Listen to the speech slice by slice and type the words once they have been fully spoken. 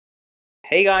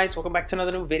Hey guys, welcome back to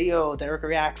another new video. Dereck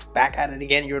Reacts, back at it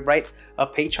again. You would write a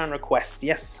Patreon request.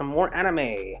 Yes, some more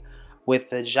anime with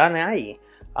Janai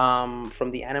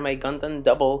from the anime Gundam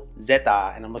Double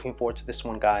Zeta, and I'm looking forward to this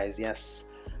one, guys. Yes,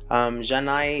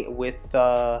 Janai with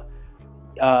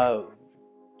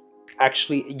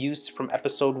actually used from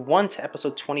episode 1 to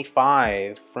episode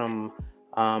 25 from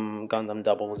Gundam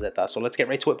Double Zeta. So let's get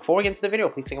right to it. Before we get into the video,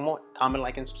 please take a moment, comment,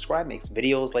 like, and subscribe. Makes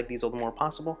videos like these all the more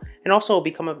possible. And also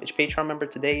become a Patreon member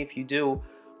today if you do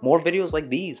more videos like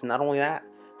these. Not only that,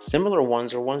 similar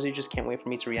ones or ones you just can't wait for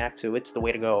me to react to. It's the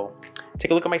way to go.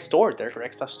 Take a look at my store,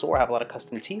 DereckReacts.store. I have a lot of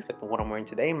custom tees like the one I'm wearing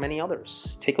today and many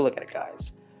others. Take a look at it,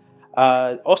 guys.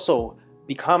 Also,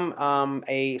 become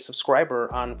a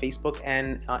subscriber on Facebook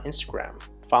and Instagram.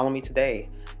 Follow me today.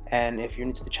 And if you're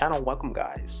new to the channel, welcome,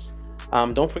 guys.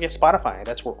 Don't forget Spotify.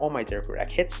 That's where all my Dereck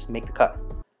React hits make the cut.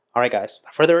 Alright guys,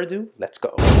 without further ado, let's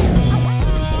go.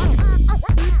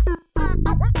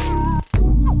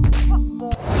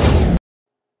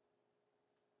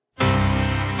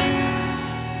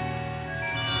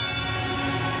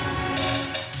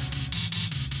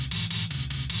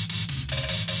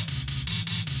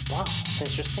 Wow, that's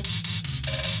interesting.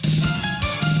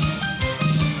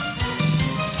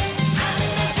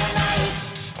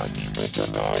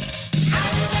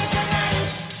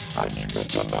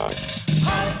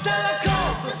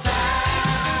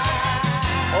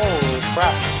 Holy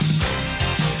crap.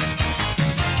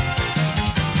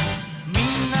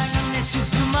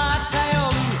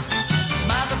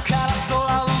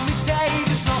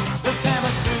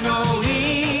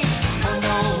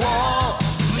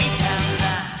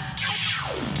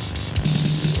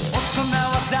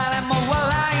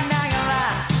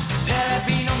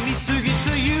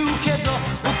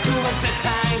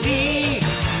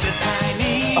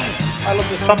 I love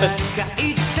these trumpets.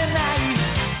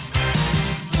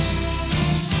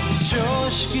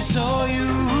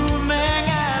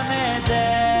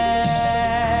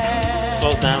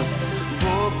 Slows down.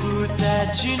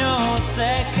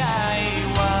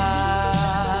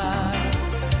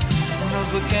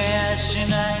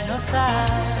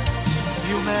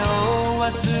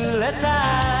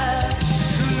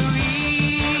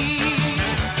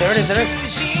 There it is, there it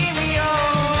is.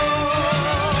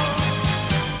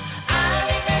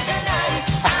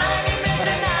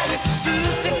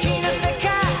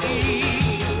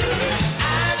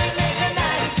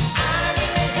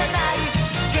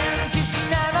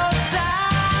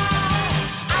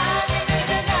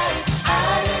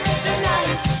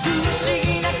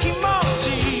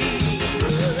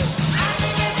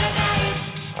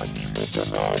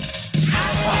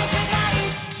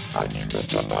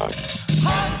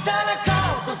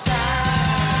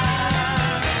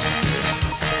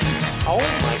 Oh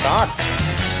my god,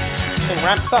 it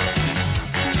ramps up.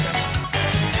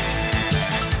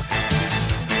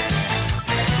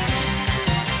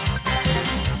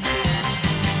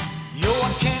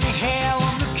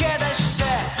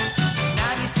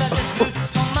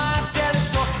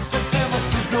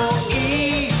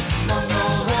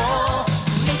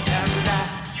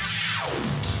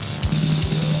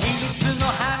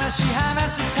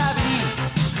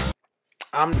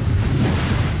 I'm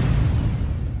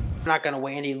not gonna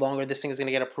wait any longer. This thing is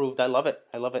gonna get approved. I love it.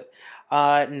 I love it.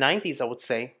 90s, I would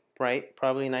say, right?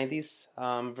 Probably 90s.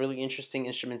 Really interesting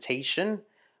instrumentation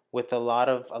with a lot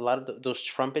of those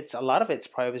trumpets. A lot of it's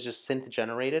probably was just synth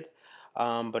generated,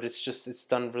 but it's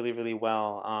done really, really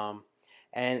well.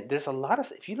 And there's a lot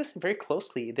of, if you listen very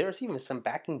closely, there's even some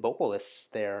backing vocalists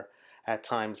there at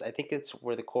times. I think it's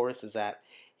where the chorus is at.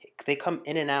 They come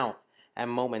in and out at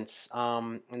moments,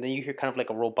 and then you hear kind of like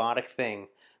a robotic thing,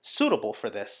 suitable for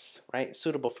this, right?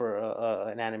 Suitable for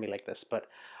an anime like this. But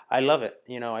I love it.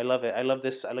 You know, I love it. I love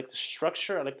this. I like the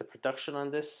structure. I like the production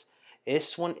on this.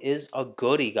 This one is a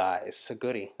goodie, guys. A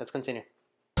goodie. Let's continue.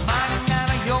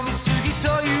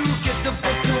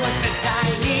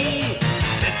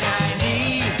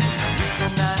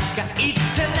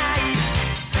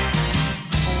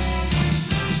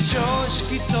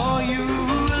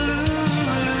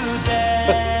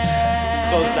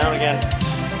 Slows down again.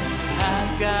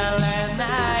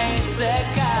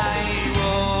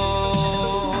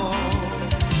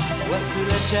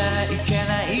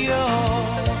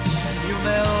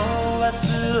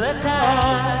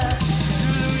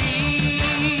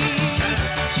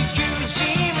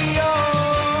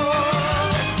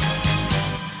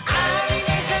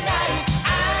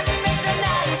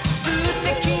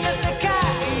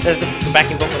 There's the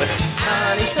backing vocalist.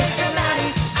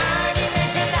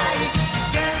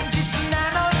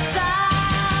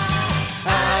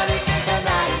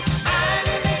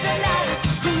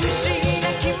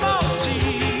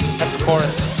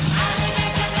 chorus.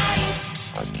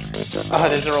 Oh,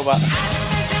 there's a robot.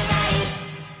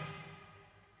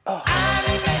 Oh.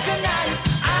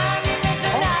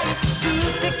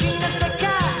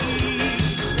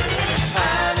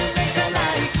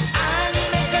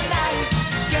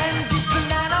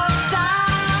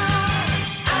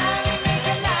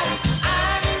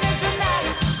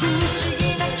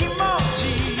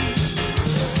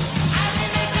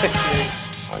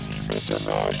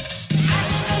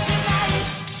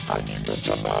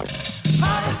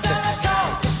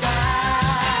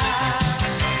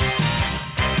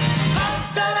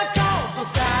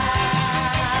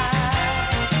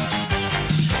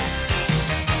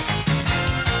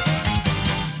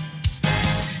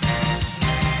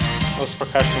 Those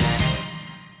percussions.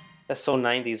 That's so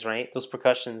 90s, right? Those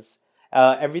percussions.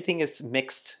 Everything is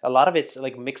mixed. A lot of it's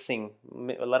like mixing.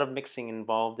 A lot of mixing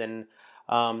involved in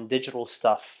digital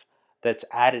stuff that's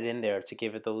added in there to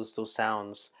give it those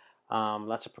sounds.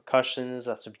 Lots of percussions,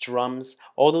 lots of drums,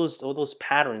 all those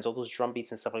patterns, all those drum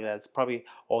beats and stuff like that. It's probably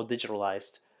all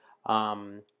digitalized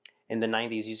um, in the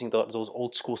 90s using those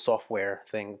old school software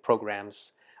thing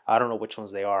programs. I don't know which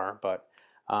ones they are, but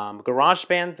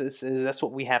GarageBand, that's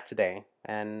what we have today,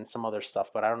 and some other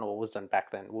stuff, but I don't know what was done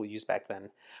back then, what we used back then.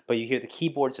 But you hear the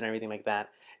keyboards and everything like that.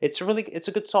 It's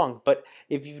a good song. But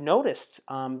if you've noticed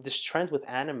this trend with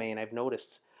anime, and I've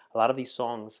noticed a lot of these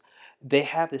songs, they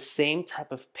have the same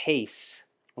type of pace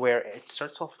where it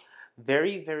starts off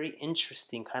very, very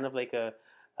interesting, kind of like a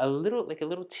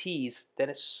little tease, then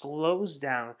it slows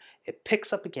down, it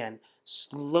picks up again,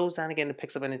 slows down again, it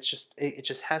picks up, and it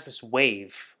just has this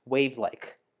wave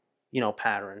like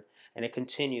pattern, and it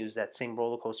continues that same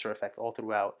roller coaster effect all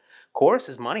throughout. Chorus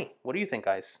is money. What do you think,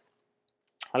 guys?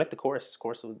 I like the chorus.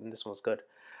 Chorus in this one was good.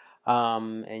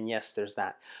 And yes, there's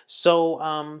that. So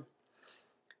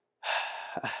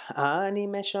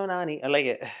animation ani. I like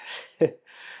it.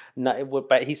 Not,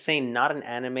 but he's saying not an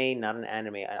anime, not an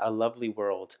anime, a lovely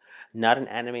world. Not an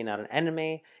anime, not an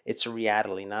anime. It's a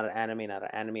reality. Not an anime, not an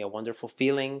anime, a wonderful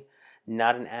feeling.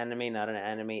 Not an anime, not an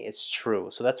anime. It's true.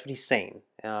 So that's what he's saying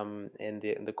in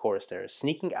the chorus there.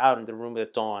 Sneaking out in the room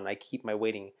at dawn, I keep my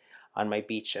waiting on my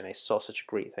beach, and I saw such a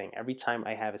great thing. Every time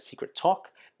I have a secret talk,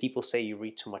 people say you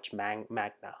read too much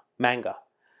manga.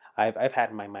 I've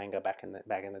had my manga back in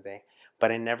the day,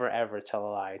 but I never ever tell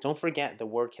a lie. Don't forget, the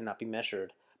word cannot be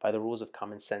measured by the rules of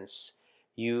common sense.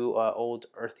 You old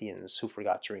Earthians who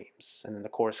forgot dreams. And then the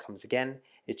chorus comes again.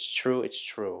 It's true, it's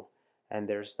true. And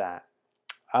there's that.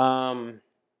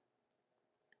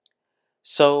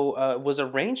 So it was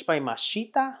arranged by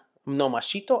Masahito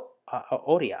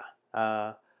Oria.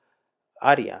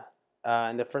 Aria.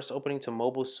 And the first opening to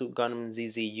Mobile Suit Gundam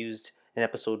ZZ used in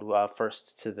episode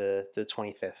 1st to the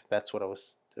 25th. That's what I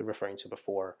was referring to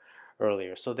before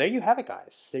earlier. So there you have it,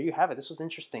 guys. There you have it. This was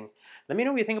interesting. Let me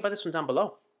know what you think about this one down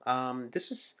below.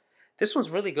 This one's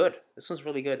really good. This one's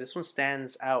really good. This one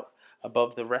stands out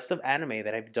above the rest of anime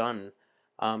that I've done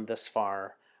thus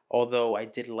far. Although I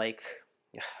did like,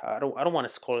 I don't want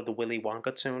to call it the Willy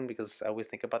Wonka tune because I always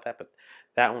think about that, but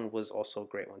that one was also a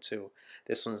great one too.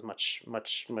 This one's much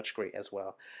great as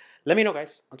well. Let me know,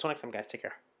 guys. Until next time, guys, take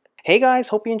care. Hey guys,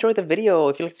 hope you enjoyed the video.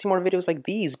 If you'd like to see more videos like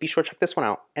these, be sure to check this one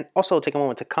out. And also take a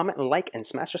moment to comment, like, and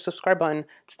smash the subscribe button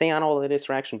to stay on all the latest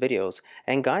reaction videos.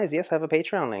 And guys, yes, I have a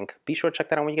Patreon link. Be sure to check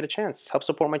that out when you get a chance. Help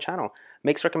support my channel.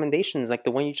 Makes recommendations like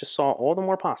the one you just saw all the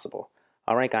more possible.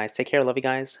 Alright guys, take care. Love you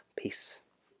guys. Peace.